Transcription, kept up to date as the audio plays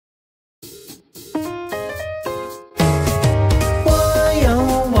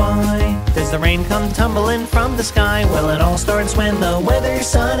the rain come tumbling from the sky? Well, it all starts when the weather's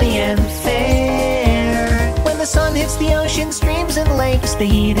sunny and fair. When the sun hits the ocean, streams and lakes, the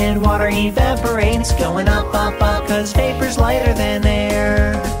heated water evaporates, going up, up, up, 'cause vapor's lighter than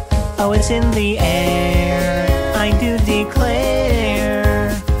air. Oh, it's in the air, I do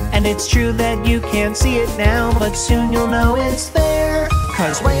declare. And it's true that you can't see it now, but soon you'll know it's there.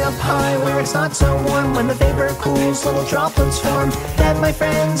 'Cause way up high where it's not so warm, when the vapor cools, little droplets form. That, my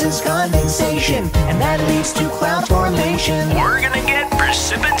friends, is condensation, and that leads to cloud formation. We're gonna get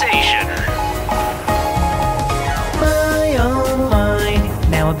precipitation. My, oh my,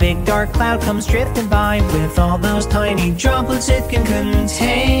 now a big dark cloud comes drifting by, with all those tiny droplets it can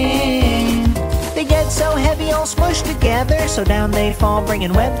contain. They get so heavy, all smushed together, so down they fall,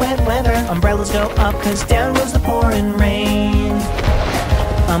 bringing wet, wet weather. Umbrellas go up, 'cause down goes the pouring rain.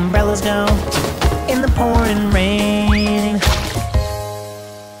 Umbrellas go